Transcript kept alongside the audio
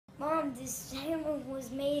Mom, this hammer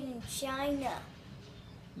was made in China.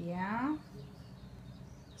 Yeah?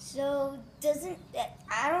 So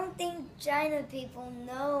I don't think China people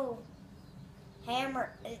know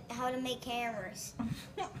how to make hammers.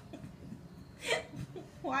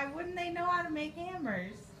 Why wouldn't they know how to make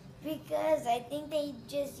hammers? Because I think they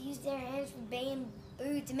just use their hands for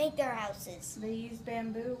bamboo to make their houses. They use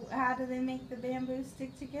bamboo. How do they make the bamboo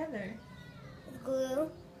stick together? With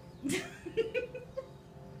glue.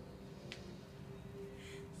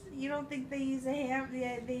 You don't think they use a hammer?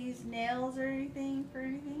 They use nails or anything for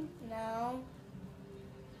anything? No.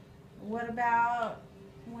 What about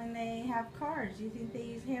when they have cars? Do you think they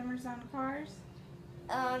use hammers on cars?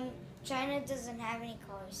 China doesn't have any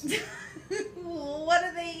cars. What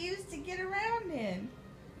do they use to get around in?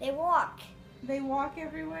 They walk. They walk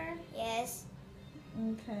everywhere? Yes.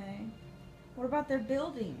 Okay. What about their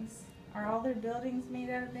buildings? Are all their buildings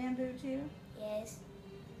made out of bamboo too? Yes.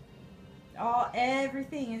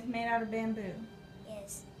 Everything is made out of bamboo.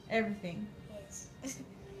 Yes. Everything. Yes.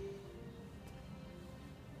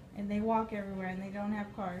 And they walk everywhere and they don't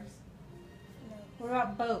have cars. No. What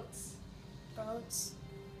about boats? Boats.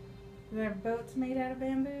 Are there boats made out of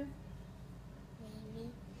bamboo? Maybe.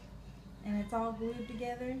 And it's all glued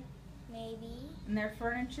together? Maybe. And their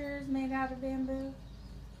furniture is made out of bamboo?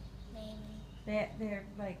 Maybe. They're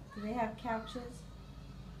like, do they have couches?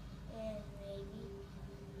 Maybe.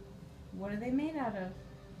 What are they made out of?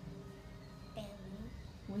 Bamboo.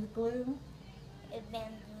 With glue? Bamboo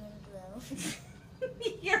and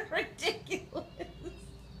glue. You're ridiculous.